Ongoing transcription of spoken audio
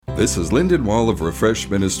This is Lyndon Wall of Refresh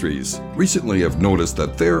Ministries. Recently I've noticed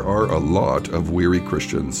that there are a lot of weary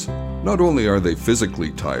Christians. Not only are they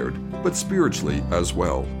physically tired, but spiritually as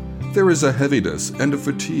well. There is a heaviness and a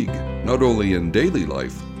fatigue, not only in daily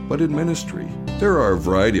life, but in ministry. There are a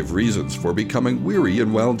variety of reasons for becoming weary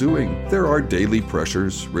in well-doing. There are daily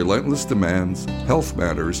pressures, relentless demands, health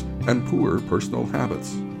matters, and poor personal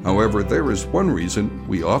habits. However, there is one reason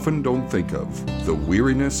we often don't think of: the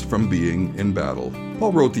weariness from being in battle.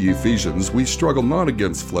 Paul wrote the Ephesians, "We struggle not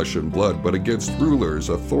against flesh and blood, but against rulers,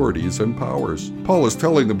 authorities, and powers." Paul is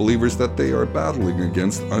telling the believers that they are battling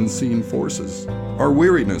against unseen forces. Our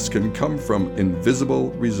weariness can come from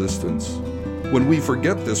invisible resistance. When we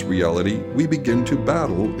forget this reality, we begin to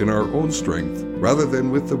battle in our own strength rather than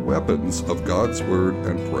with the weapons of God's Word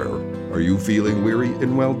and prayer. Are you feeling weary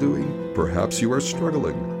in well-doing? Perhaps you are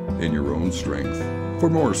struggling in your own strength. For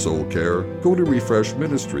more soul care, go to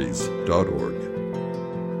refreshministries.org.